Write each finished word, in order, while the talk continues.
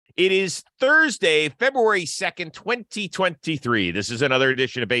It is Thursday, February 2nd, 2023. This is another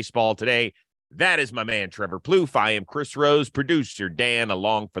edition of Baseball Today. That is my man, Trevor Plouffe. I am Chris Rose, producer Dan,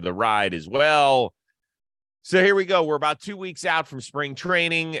 along for the ride as well. So here we go. We're about 2 weeks out from spring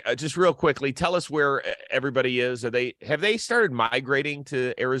training. Just real quickly, tell us where everybody is. Have they started migrating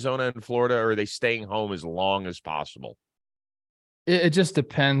to Arizona and Florida, or are they staying home as long as possible? It just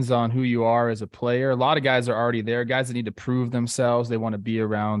depends on who you are as a player. A lot of guys are already there, guys that need to prove themselves. They want to be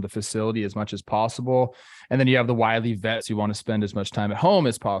around the facility as much as possible. And then you have the wily vets who want to spend as much time at home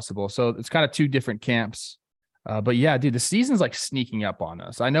as possible. So it's kind of two different camps. But yeah, dude, the season's like sneaking up on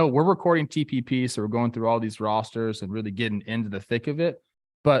us. I know we're recording TPP, so we're going through all these rosters and really getting into the thick of it.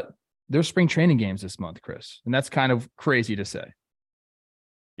 But there's spring training games this month, Chris. And that's kind of crazy to say.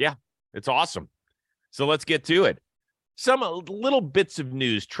 Yeah, it's awesome. So let's get to it. Some little bits of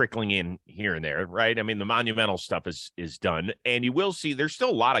news trickling in here and there, right? I mean, the monumental stuff is done, and you will see there's still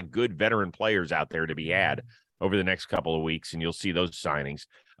a lot of good veteran players out there to be had over the next couple of weeks, and you'll see those signings.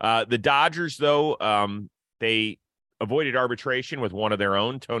 The Dodgers, though, they avoided arbitration with one of their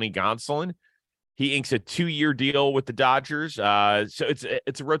own, Tony Gonsolin. He inks a 2-year deal with the Dodgers. So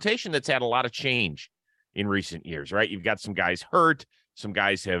it's a rotation that's had a lot of change in recent years, right? You've got some guys hurt, some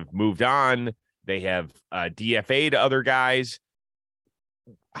guys have moved on. They have DFA'd other guys.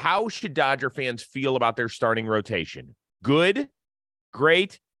 How should Dodger fans feel about their starting rotation? Good,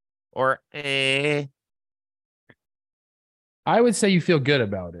 great, or eh? I would say you feel good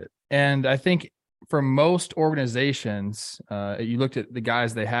about it. And I think for most organizations, you looked at the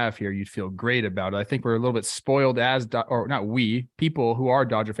guys they have here, you'd feel great about it. I think we're a little bit spoiled or not we, people who are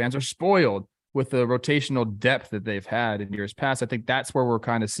Dodger fans are spoiled with the rotational depth that they've had in years past. I think that's where we're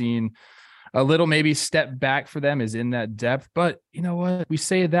kind of seeing a little maybe step back for them is in that depth. But you know what? We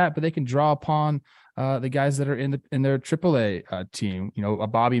say that, but they can draw upon the guys that are in their AAA team, you know, a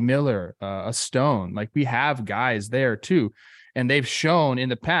Bobby Miller, a Stone. Like we have guys there too. And they've shown in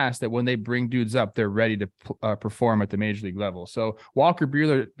the past that when they bring dudes up, they're ready to perform at the major league level. So Walker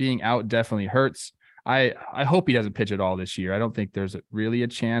Buehler being out definitely hurts. I hope he doesn't pitch at all this year. I don't think there's really a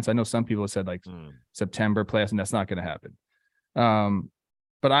chance. I know some people have said like September playoffs, and that's not going to happen.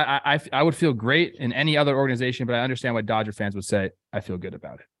 But I would feel great in any other organization, but I understand what Dodger fans would say. I feel good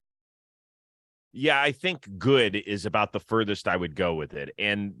about it. Yeah, I think good is about the furthest I would go with it.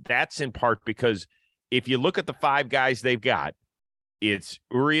 And that's in part because if you look at the 5 guys they've got, it's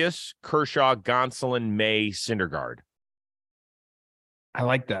Urias, Kershaw, Gonsolin, May, Syndergaard. I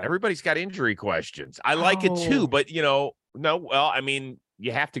like that. Everybody's got injury questions. I like it too, but you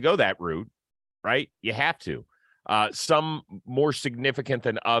have to go that route, right? You have to. Some more significant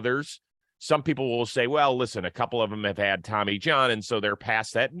than others. Some people will say, well, listen, a couple of them have had Tommy John, and so they're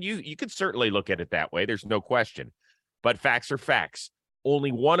past that. And you could certainly look at it that way. There's no question. But facts are facts.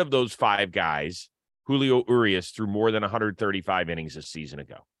 Only one of those 5 guys, Julio Urias, threw more than 135 innings a season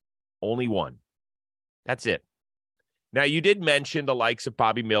ago. Only one. That's it. Now, you did mention the likes of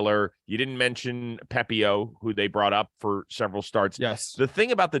Bobby Miller. You didn't mention Pepio, who they brought up for several starts. Yes. The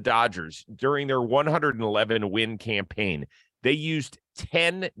thing about the Dodgers, during their 111-win campaign, they used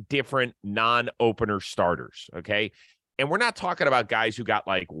 10 different non-opener starters, okay? And we're not talking about guys who got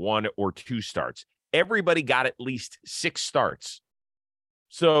like 1 or 2 starts. Everybody got at least 6 starts.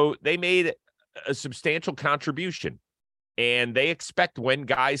 So they made a substantial contribution. And they expect when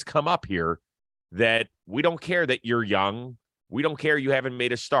guys come up here that we don't care that you're young. We don't care you haven't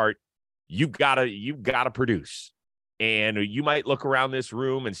made a start. You've got to produce. And you might look around this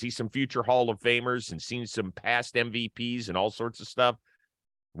room and see some future Hall of Famers and seen some past MVPs and all sorts of stuff.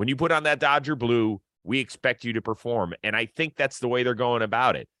 When you put on that Dodger blue, we expect you to perform. And I think that's the way they're going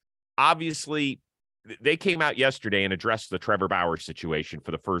about it. Obviously, they came out yesterday and addressed the Trevor Bauer situation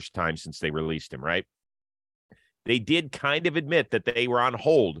for the first time since they released him, right? They did kind of admit that they were on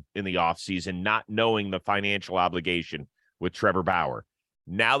hold in the offseason, not knowing the financial obligation with Trevor Bauer.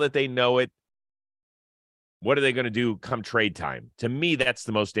 Now that they know it, what are they going to do come trade time? To me, that's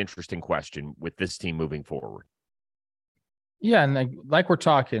the most interesting question with this team moving forward. Yeah, and like we're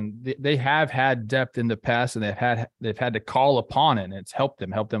talking, they have had depth in the past, and they've had to call upon it, and it's helped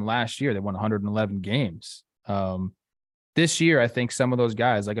them last year. They won 111 games. This year, I think some of those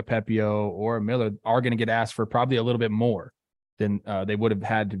guys like a Pepio or a Miller are going to get asked for probably a little bit more than they would have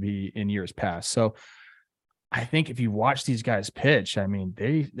had to be in years past. So I think if you watch these guys pitch, I mean,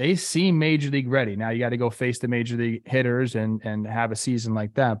 they seem major league ready. Now you got to go face the major league hitters and have a season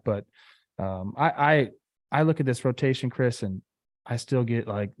like that. But I look at this rotation, Chris, and I still get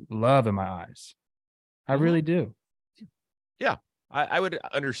like love in my eyes. I really do. Yeah, I would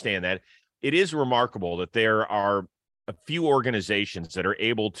understand that. It is remarkable that there are a few organizations that are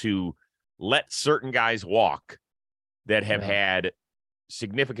able to let certain guys walk that have had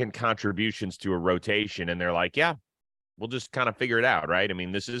significant contributions to a rotation. And they're like, yeah, we'll just kind of figure it out, right? I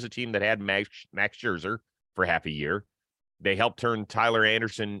mean, this is a team that had Max Scherzer for half a year. They helped turn Tyler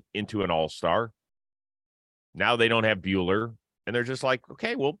Anderson into an all-star. Now they don't have Buehler, and they're just like,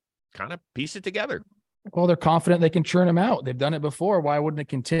 okay, we'll kind of piece it together. Well, they're confident they can churn them out. They've done it before. Why wouldn't it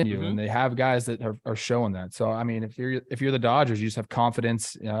continue? Mm-hmm. And they have guys that are showing that. So, I mean, if you're the Dodgers, you just have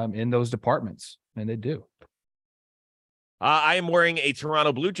confidence in those departments, and they do. I am wearing a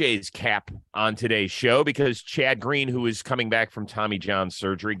Toronto Blue Jays cap on today's show because Chad Green, who is coming back from Tommy John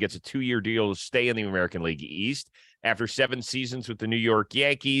surgery, gets a 2-year deal to stay in the American League East. After 7 seasons with the New York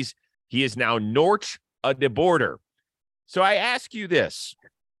Yankees, he is now Norch de Border. So I ask you this.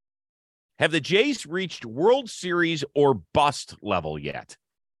 Have the Jays reached World Series or bust level yet?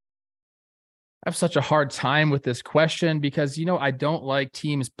 I have such a hard time with this question because, I don't like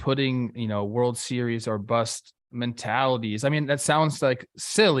teams putting, World Series or bust mentalities. I mean, that sounds like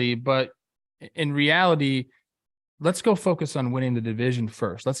silly, but in reality, let's go focus on winning the division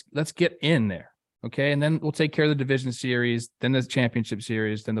first. Let's get in there. Okay. And then we'll take care of the division series, then the championship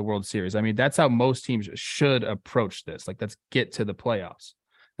series, then the World Series. I mean, that's how most teams should approach this. Like, let's get to the playoffs.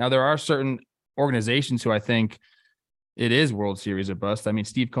 Now, there are certain organizations who I think it is World Series or bust. I mean,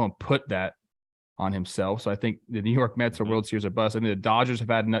 Steve Cohen put that on himself. So I think the New York Mets are World Series or bust. I mean, the Dodgers have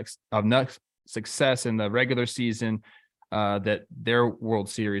had enough success in the regular season that their World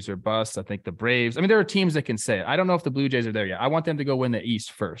Series or bust. I think the Braves. I mean, there are teams that can say it. I don't know if the Blue Jays are there yet. I want them to go win the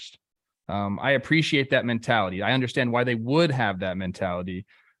East first. I appreciate that mentality. I understand why they would have that mentality.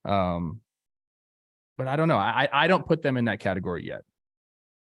 But I don't know. I don't put them in that category yet.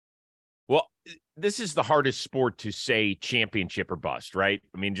 Well, this is the hardest sport to say championship or bust, right?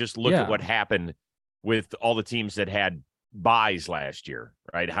 I mean, just look at what happened with all the teams that had buys last year,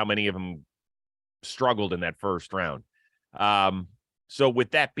 right? How many of them struggled in that first round? So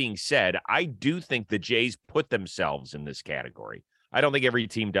with that being said, I do think the Jays put themselves in this category. I don't think every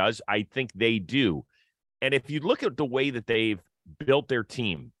team does. I think they do. And if you look at the way that they've built their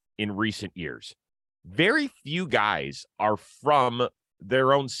team in recent years, very few guys are from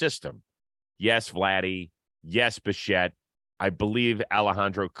their own system. Yes, Vladdy. Yes, Bichette. I believe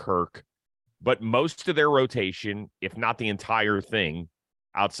Alejandro Kirk. But most of their rotation, if not the entire thing,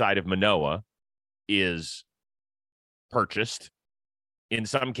 outside of Manoah, is purchased. In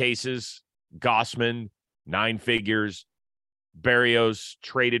some cases, Gossman, 9 figures. Berrios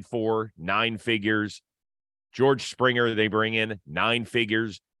traded for 9 figures. George Springer, they bring in 9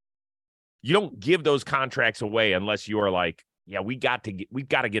 figures. You don't give those contracts away unless you are like, yeah, we've got to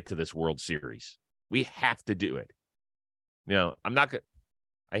get to this World Series. We have to do it.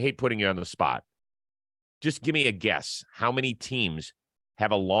 I hate putting you on the spot. Just give me a guess. How many teams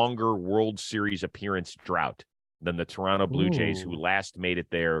have a longer World Series appearance drought than the Toronto Blue Jays, who last made it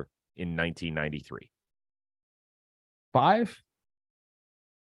there in 1993? 5?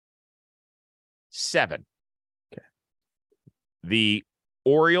 7. Okay. The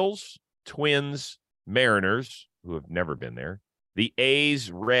Orioles, Twins, Mariners, who have never been there, the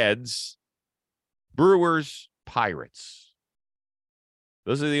A's, Reds, Brewers, Pirates.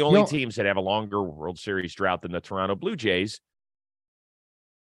 Those are the only teams that have a longer World Series drought than the Toronto Blue Jays.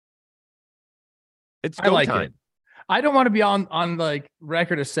 It's go time. It. I don't want to be on like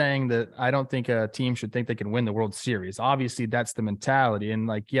record as saying that I don't think a team should think they can win the World Series. Obviously, that's the mentality. And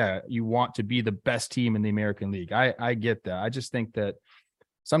you want to be the best team in the American League. I get that. I just think that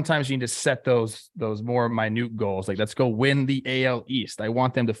sometimes you need to set those more minute goals. Like, let's go win the AL East. I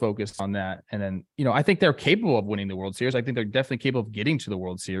want them to focus on that. And then, I think they're capable of winning the World Series. I think they're definitely capable of getting to the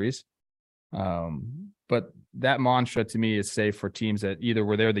World Series. But that mantra to me is safe for teams that either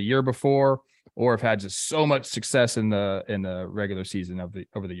were there the year before or have had just so much success in the regular season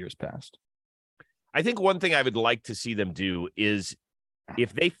over the years past. I think one thing I would like to see them do is,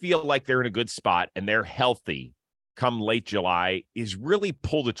 if they feel like they're in a good spot and they're healthy come late July, is really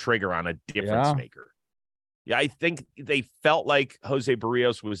pull the trigger on a difference maker. Yeah, I think they felt like Jose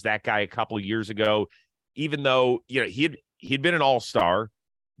Barrios was that guy a couple of years ago, even though he'd been an all-star,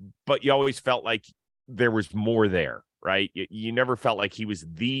 but you always felt like there was more there. Right? You never felt like he was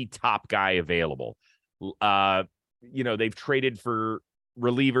the top guy available. They've traded for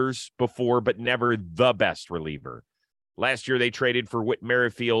relievers before, but never the best reliever. Last year, they traded for Whit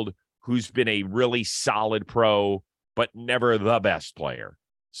Merrifield, who's been a really solid pro, but never the best player.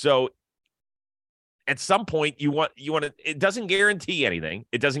 So at some point, you want to, it doesn't guarantee anything.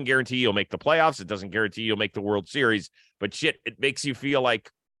 It doesn't guarantee you'll make the playoffs. It doesn't guarantee you'll make the World Series, but shit, it makes you feel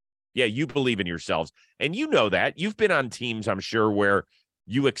like Yeah, you believe in yourselves. And you know that. You've been on teams, I'm sure, where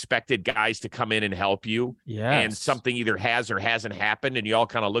you expected guys to come in and help you. And Yes. something either has or hasn't happened. And you all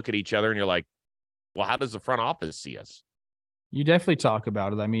kind of look at each other and you're like, well, how does the front office see us? You definitely talk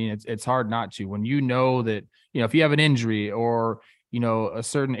about it. I mean, it's hard not to when you know that, if you have an injury or, a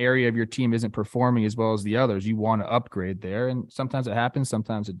certain area of your team isn't performing as well as the others, you want to upgrade there. And sometimes it happens,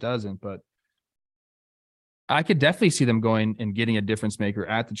 sometimes it doesn't. But I could definitely see them going and getting a difference maker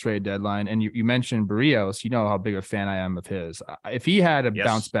at the trade deadline. And you mentioned Barrios. You know how big a fan I am of his. If he had a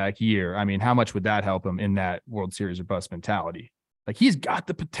bounce back year, I mean, how much would that help him in that World Series or bust mentality? Like, he's got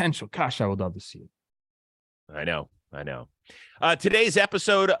the potential. Gosh, I would love to see it. I know. Today's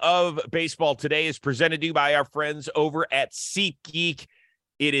episode of Baseball Today is presented to you by our friends over at SeatGeek.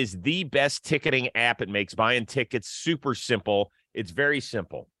 It is the best ticketing app. It makes buying tickets super simple. It's very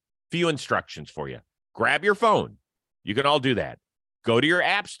simple. Few instructions for you. Grab your phone. You can all do that. Go to your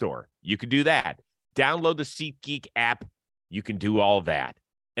app store. You can do that. Download the SeatGeek app. You can do all that.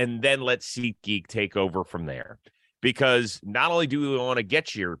 And then let SeatGeek take over from there. Because not only do we want to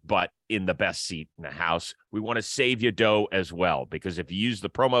get your butt in the best seat in the house, we want to save you dough as well. Because if you use the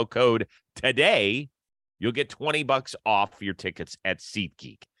promo code today, you'll get $20 off your tickets at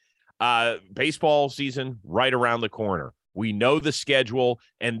SeatGeek. Baseball season right around the corner. We know the schedule,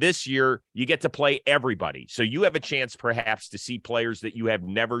 and this year you get to play everybody. So you have a chance perhaps to see players that you have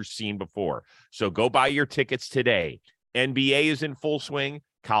never seen before. So go buy your tickets today. NBA is in full swing.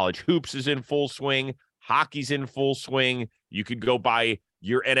 College hoops is in full swing. Hockey's in full swing. You could go buy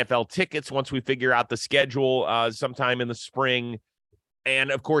your NFL tickets once we figure out the schedule sometime in the spring.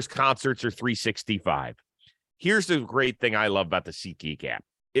 And, of course, concerts are 365. Here's the great thing I love about the SeatGeek app.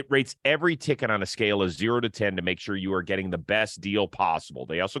 It rates every ticket on a scale of 0 to 10 to make sure you are getting the best deal possible.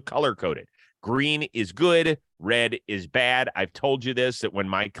 They also color code it. Green is good. Red is bad. I've told you this, that when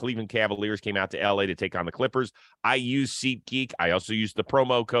my Cleveland Cavaliers came out to LA to take on the Clippers, I used SeatGeek. I also used the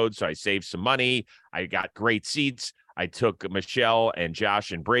promo code, so I saved some money. I got great seats. I took Michelle and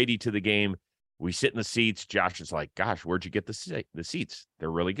Josh and Brady to the game. We sit in the seats. Josh is like, gosh, where'd you get the seats?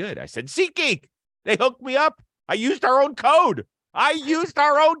 They're really good. I said, SeatGeek. They hooked me up. I used our own code. And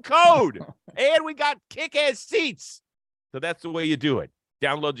we got kick-ass seats. So that's the way you do it.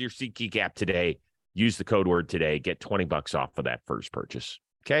 Download your SeatGeek app today. Use the code word today. Get $20 off for that first purchase.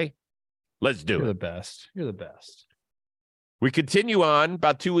 Okay? Let's do it. You're the best. You're the best. We continue on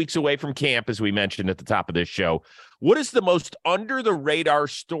about 2 weeks away from camp, as we mentioned at the top of this show. What is the most under-the-radar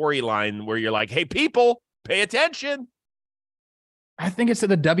storyline where you're like, hey, people, pay attention? I think it's that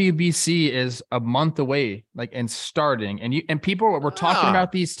the WBC is a month away, and starting, and people we're talking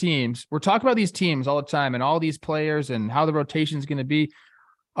about these teams. We're talking about these teams all the time, and all these players, and how the rotation is going to be.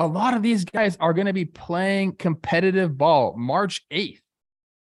 A lot of these guys are going to be playing competitive ball March 8th,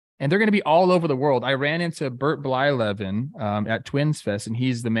 and they're going to be all over the world. I ran into Bert Blyleven at Twins Fest, and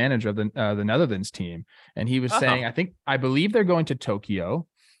he's the manager of the Netherlands team, and he was saying, I believe they're going to Tokyo.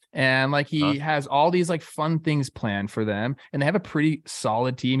 And he has all these fun things planned for them, and they have a pretty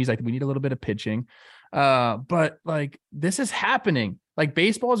solid team. He's like, we need a little bit of pitching. But this is happening.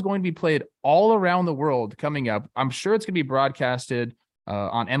 Baseball is going to be played all around the world coming up. I'm sure it's going to be broadcasted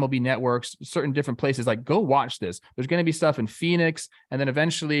on MLB networks, certain different places. Go watch this. There's going to be stuff in Phoenix. And then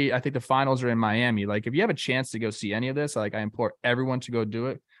eventually I think the finals are in Miami. If you have a chance to go see any of this, I implore everyone to go do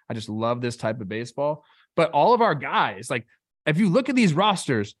it. I just love this type of baseball, but all of our guys, if you look at these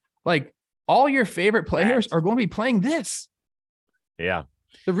rosters, all your favorite players are going to be playing this. Yeah.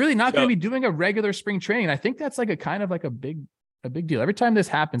 They're really not going to be doing a regular spring training. I think that's a kind of a big deal. Every time this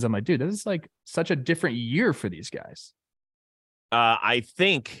happens, I'm like, dude, this is such a different year for these guys. I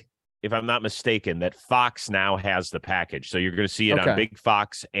think, if I'm not mistaken, that Fox now has the package. So you're going to see it on Big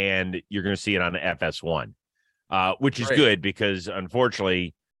Fox, and you're going to see it on FS1, which is good because,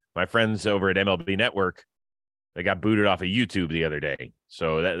 unfortunately, my friends over at MLB Network, they got booted off of YouTube the other day.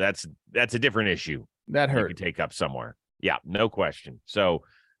 So that's a different issue. That hurt. You can take up somewhere. Yeah, no question. So,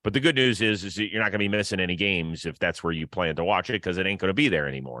 but the good news is that you're not going to be missing any games if that's where you plan to watch it, because it ain't going to be there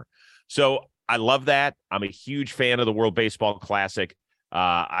anymore. So I love that. I'm a huge fan of the World Baseball Classic.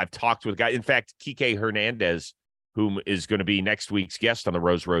 I've talked with guys. In fact, Kike Hernandez, whom is going to be next week's guest on the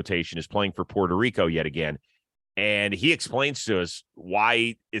Rose Rotation, is playing for Puerto Rico yet again. And he explains to us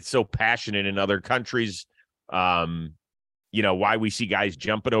why it's so passionate in other countries. Why we see guys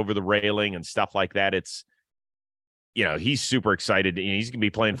jumping over the railing and stuff like that. It's, he's super excited. He's going to be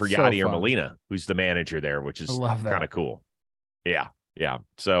playing for Yadier Molina, who's the manager there, which is kind of cool. Yeah. Yeah.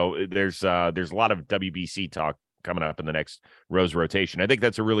 So there's a lot of WBC talk coming up in the next Rose Rotation. I think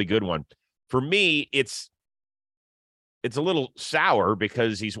that's a really good one. For me, it's it's a little sour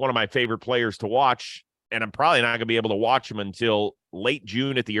because he's one of my favorite players to watch, and I'm probably not going to be able to watch him until late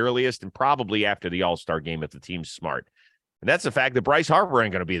June at the earliest, and probably after the All-Star game if the team's smart. And that's the fact that Bryce Harper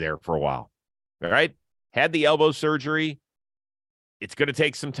ain't going to be there for a while. All right? Had the elbow surgery. It's going to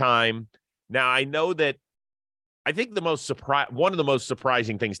take some time. Now, I know that I think one of the most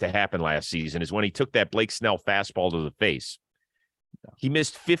surprising things to happen last season is when he took that Blake Snell fastball to the face. He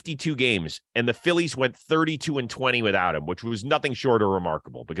missed 52 games, and the Phillies went 32-20 without him, which was nothing short of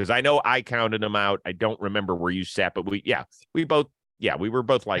remarkable because I know I counted him out. I don't remember where you sat, but we were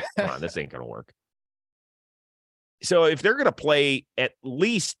both like, come on, this ain't going to work. So if they're going to play at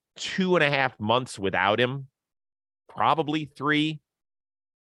least 2.5 months without him, probably 3,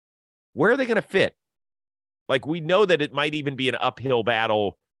 where are they going to fit? Like, we know that it might even be an uphill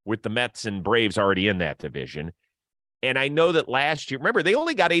battle with the Mets and Braves already in that division. And I know that last year, remember, they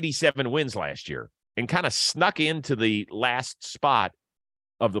only got 87 wins last year and kind of snuck into the last spot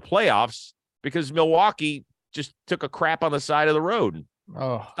of the playoffs because Milwaukee just took a crap on the side of the road and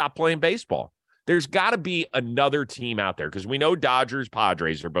stopped playing baseball. There's got to be another team out there because we know Dodgers,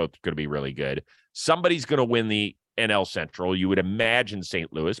 Padres are both going to be really good. Somebody's going to win the NL Central. You would imagine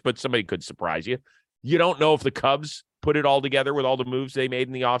St. Louis, but somebody could surprise you. You don't know if the Cubs put it all together with all the moves they made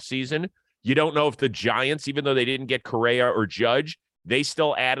in the offseason. You don't know if the Giants, even though they didn't get Correa or Judge, they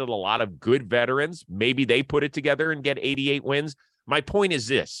still added a lot of good veterans. Maybe they put it together and get 88 wins. My point is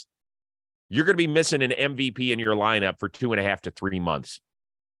this. You're going to be missing an MVP in your lineup for 2.5 to 3 months.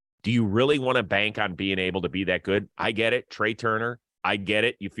 Do you really want to bank on being able to be that good? I get it. Trey Turner, I get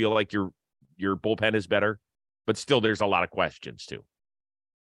it. You feel like your bullpen is better, but still there's a lot of questions too.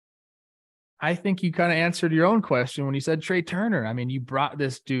 I think you kind of answered your own question when you said Trey Turner. I mean, you brought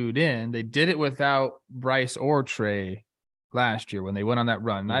this dude in. They did it without Bryce or Trey last year when they went on that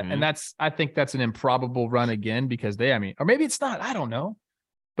run. And I think that's an improbable run again because or maybe it's not. I don't know.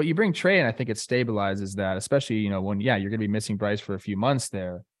 But you bring Trey and I think it stabilizes that, especially, when, you're going to be missing Bryce for a few months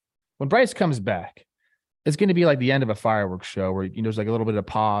there. When Bryce comes back, it's going to be like the end of a fireworks show where there's like a little bit of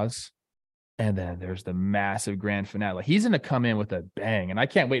pause. And then there's the massive grand finale. He's going to come in with a bang, and I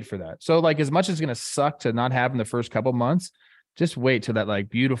can't wait for that. So, like, as much as it's going to suck to not have him the first couple months, just wait till that, like,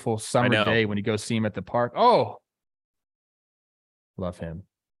 beautiful summer day when you go see him at the park. Oh, love him.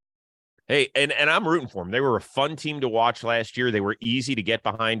 Hey, and I'm rooting for him. They were a fun team to watch last year. They were easy to get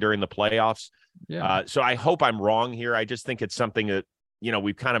behind during the playoffs. Yeah. So I hope I'm wrong here. I just think it's something that,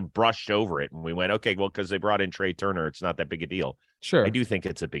 we've kind of brushed over it, and we went, okay, well, because they brought in Trey Turner, it's not that big a deal. Sure. I do think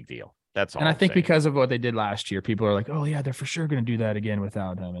it's a big deal. That's all. And I think because of what they did last year, people are like, oh, yeah, they're for sure going to do that again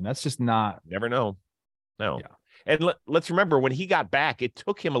without him. And that's just not. Never know. No. Yeah. And let's remember, when he got back, it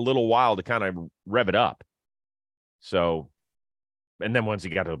took him a little while to kind of rev it up. So, and then once he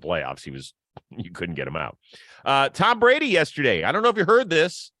got to the playoffs, you couldn't get him out. Tom Brady yesterday, I don't know if you heard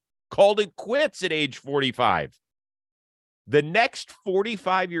this, called it quits at age 45. The next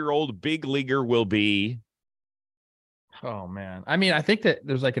 45-year-old big leaguer will be. Oh man. I mean, I think that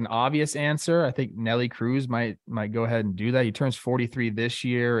there's like an obvious answer. I think Nelly Cruz might go ahead and do that. He turns 43 this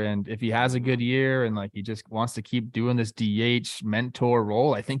year. And if he has a good year and like he just wants to keep doing this DH mentor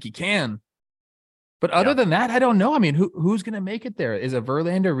role, I think he can. But other than that, I don't know. I mean, who's going to make it there? Is a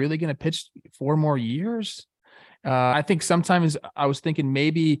Verlander really going to pitch 4 more years? I think sometimes I was thinking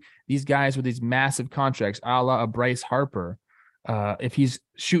maybe these guys with these massive contracts, a la a Bryce Harper, if he's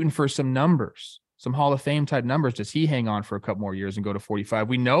shooting for some numbers, some Hall of Fame type numbers, does he hang on for a couple more years and go to 45?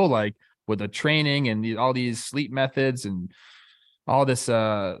 We know, like, with the training and all these sleep methods and all this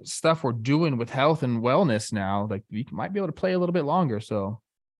stuff we're doing with health and wellness now, like, we might be able to play a little bit longer. So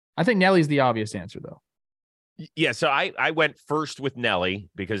I think Nelly's the obvious answer, though. Yeah, so I went first with Nelly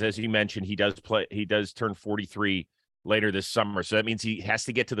because, as you mentioned, he does turn 43 later this summer. So that means he has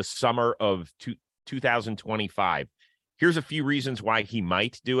to get to the summer of 2025. Here's a few reasons why he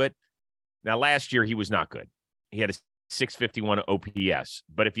might do it. Now, last year, he was not good. He had a 651 OPS.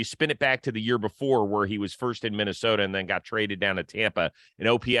 But if you spin it back to the year before where he was first in Minnesota and then got traded down to Tampa, an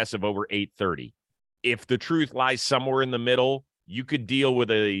OPS of over 830. If the truth lies somewhere in the middle, you could deal with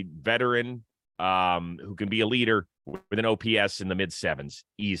a veteran who can be a leader with an OPS in the mid-sevens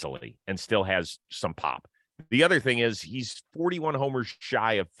easily and still has some pop. The other thing is he's 41 homers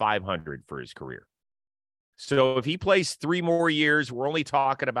shy of 500 for his career. So if he plays 3 more years, we're only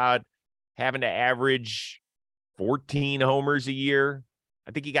talking about having to average 14 homers a year.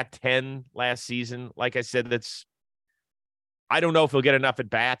 I think he got 10 last season. Like I said, I don't know if he'll get enough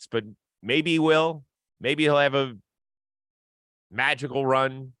at bats, but maybe he will. Maybe he'll have a magical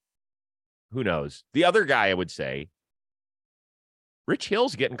run. Who knows? The other guy, I would say, Rich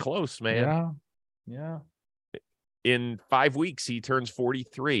Hill's getting close, man. Yeah. In 5 weeks, he turns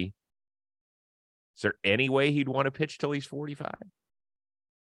 43. Is there any way he'd want to pitch till he's 45?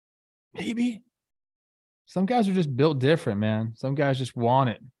 Maybe. Some guys are just built different, man. Some guys just want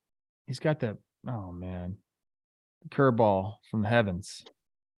it. He's got that, oh, man, curveball from the heavens.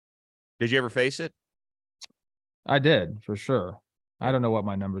 Did you ever face it? I did, for sure. I don't know what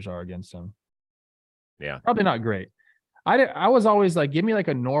my numbers are against him. Yeah. Probably not great. I was always like, give me like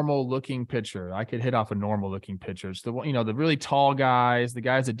a normal looking pitcher. I could hit off a normal looking pitchers. The the really tall guys, the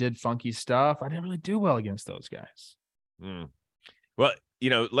guys that did funky stuff. I didn't really do well against those guys. Well,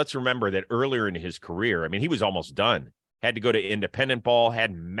 let's remember that earlier in his career, I mean, he was almost done. Had to go to independent ball,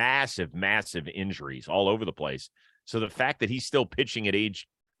 had massive, massive injuries all over the place. So the fact that he's still pitching at age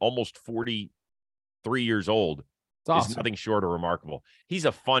almost 43 years old is nothing short of remarkable. He's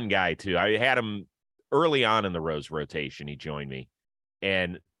a fun guy, too. I had him early on in the Rose rotation. He joined me.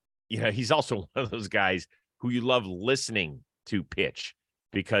 And, he's also one of those guys who you love listening to pitch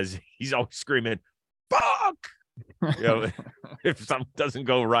because he's always screaming, fuck! If something doesn't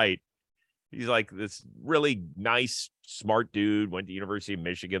go right. He's like this really nice, smart dude, went to University of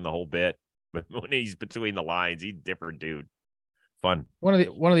Michigan, the whole bit. But when he's between the lines, he's a different dude. Fun. One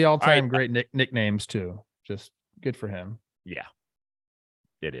of the all-time great nicknames, too. Just good for him. Yeah,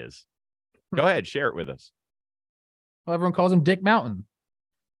 it is. Go ahead, share it with us. Well, everyone calls him Dick Mountain.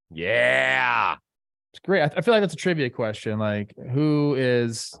 Yeah. It's great. I feel like that's a trivia question. Like, who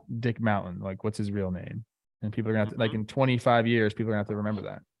is Dick Mountain? Like, what's his real name? And people are going to have to, like, in 25 years, people are going to have to remember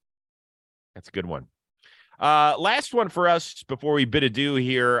that. That's a good one. Last one for us before we bid adieu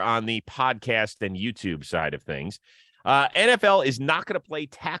here on the podcast and YouTube side of things. NFL is not going to play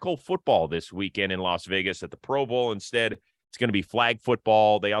tackle football this weekend in Las Vegas at the Pro Bowl. Instead, it's going to be flag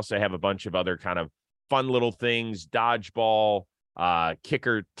football. They also have a bunch of other kind of fun little things, dodgeball,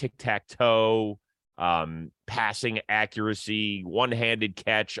 kicker, tic-tac-toe, passing accuracy, one-handed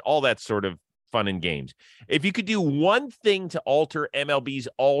catch, all that sort of fun and games. If you could do one thing to alter MLB's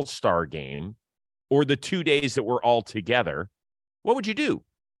All-Star game or the 2 days that we're all together, what would you do?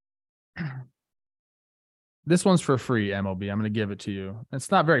 This one's for free, MLB. I'm going to give it to you.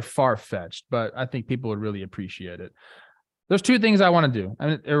 It's not very far-fetched, but I think people would really appreciate it. There's two things I want to do. I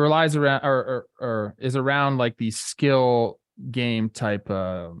mean, it relies around or is around like the skill game type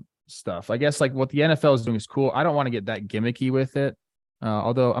stuff. I guess like what the NFL is doing is cool. I don't want to get that gimmicky with it,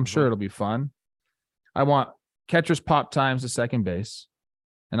 although I'm sure it'll be fun. I want catcher's pop times to second base.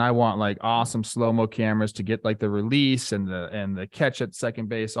 And I want like awesome slow-mo cameras to get like the release and the catch at second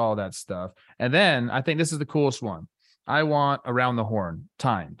base, all that stuff. And then I think this is the coolest one. I want around the horn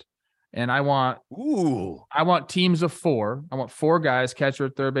timed. And I want teams of 4. I want 4 guys, catcher,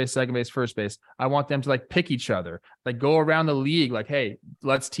 third base, second base, first base. I want them to like pick each other, like go around the league, like, hey,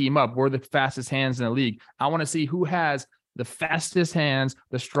 let's team up. We're the fastest hands in the league. I want to see who has the fastest hands,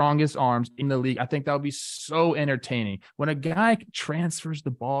 the strongest arms in the league. I think that would be so entertaining. When a guy transfers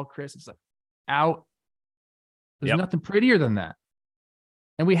the ball, Chris, it's like out. There's nothing prettier than that.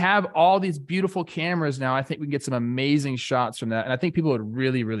 And we have all these beautiful cameras now. I think we can get some amazing shots from that. And I think people would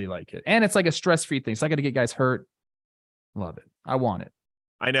really, really like it. And it's like a stress-free thing. It's not going to get guys hurt. Love it. I want it.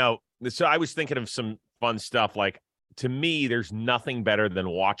 I know. So I was thinking of some fun stuff. Like, to me, there's nothing better than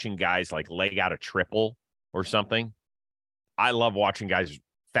watching guys like leg out a triple or something. I love watching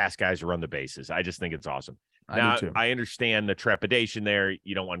fast guys run the bases. I just think it's awesome. Now, I understand the trepidation there.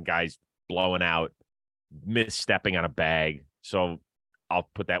 You don't want guys blowing out, misstepping on a bag. So I'll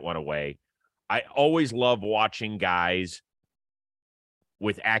put that one away. I always love watching guys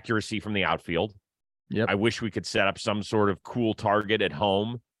with accuracy from the outfield. Yep. I wish we could set up some sort of cool target at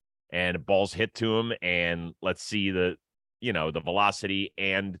home and balls hit to him. And let's see the velocity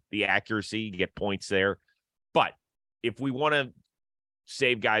and the accuracy, get points there. But if we want to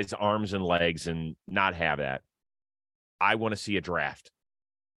save guys' arms and legs and not have that, I want to see a draft.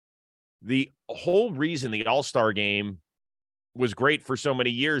 The whole reason the All-Star game was great for so many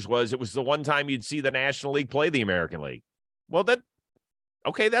years was it was the one time you'd see the National League play the American League. Well,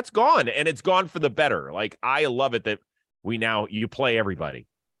 that's gone, and it's gone for the better. Like, I love it that you play everybody.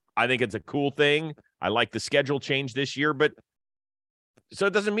 I think it's a cool thing. I like the schedule change this year, but so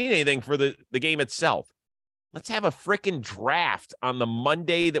it doesn't mean anything for the game itself. Let's have a freaking draft on the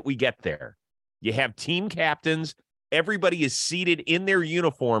Monday that we get there. You have team captains. Everybody is seated in their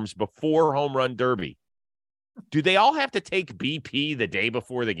uniforms before Home Run Derby. Do they all have to take BP the day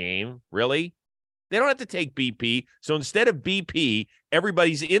before the game? Really? They don't have to take BP. So instead of BP,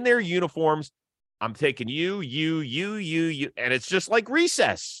 everybody's in their uniforms. I'm taking you, and it's just like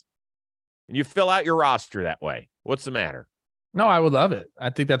recess. And you fill out your roster that way. What's the matter? No, I would love it. I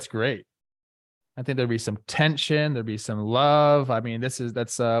think that's great. I think there'd be some tension. There'd be some love. I mean, that's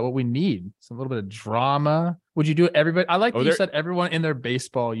what we need. Some little bit of drama. Would you do it? Everybody? I like that you said everyone in their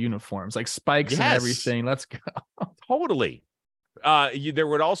baseball uniforms, like spikes and everything. Let's go. Totally. There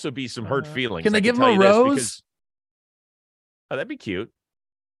would also be some hurt feelings. Can they give him a rose? Because, that'd be cute.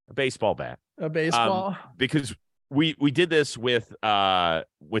 A baseball bat. A baseball. Because we did this with the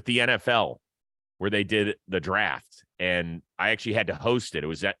NFL, where they did the draft, and I actually had to host it. It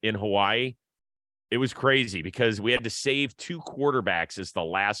was in Hawaii. It was crazy because we had to save 2 quarterbacks as the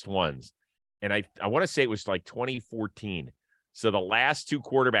last ones. And I want to say it was like 2014. So the last 2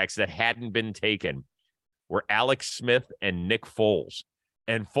 quarterbacks that hadn't been taken were Alex Smith and Nick Foles.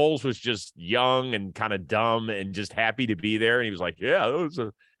 And Foles was just young and kind of dumb and just happy to be there. And he was like, yeah,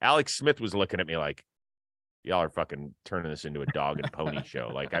 Alex Smith was looking at me like, y'all are fucking turning this into a dog and pony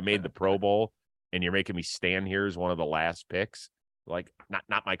show. Like, I made the Pro Bowl and you're making me stand here as one of the last picks. Like,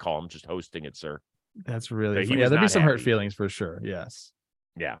 not my call. I'm just hosting it, sir. That's really funny. Yeah, there'd be some hurt feelings for sure. Yes.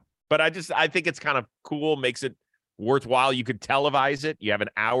 Yeah. But I think it's kind of cool, makes it worthwhile. You could televise it. You have an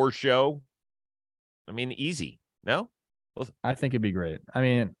hour show. I mean, easy. No? I think it'd be great. I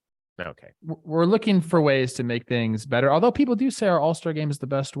mean, okay. We're looking for ways to make things better. Although people do say our All-Star game is the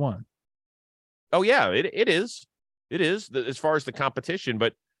best one. Oh, yeah, it is. It is as far as the competition,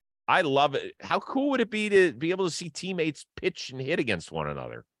 but I love it. How cool would it be to be able to see teammates pitch and hit against one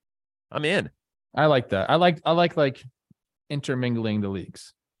another? I'm in. I like that. I like intermingling the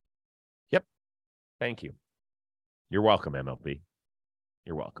leagues. Yep. Thank you. You're welcome, MLB.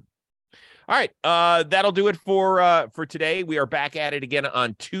 You're welcome. All right. That'll do it for today. We are back at it again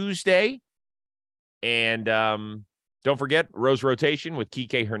on Tuesday. And don't forget Rose Rotation with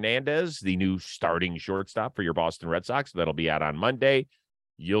Kike Hernandez, the new starting shortstop for your Boston Red Sox. That'll be out on Monday.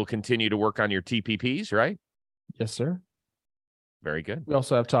 You'll continue to work on your TPPs, right? Yes, sir. Very good. We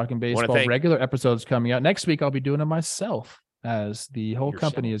also have Talking Baseball regular episodes coming out. Next week, I'll be doing it myself as the whole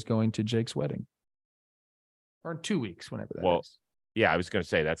company is going to Jake's wedding. Or in 2 weeks, whenever that is. Yeah, I was going to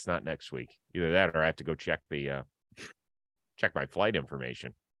say that's not next week. Either that or I have to go check my flight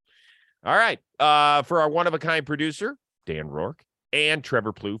information. All right. For our one-of-a-kind producer, Dan Rourke, and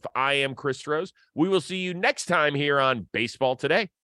Trevor Plouffe, I am Chris Rose. We will see you next time here on Baseball Today.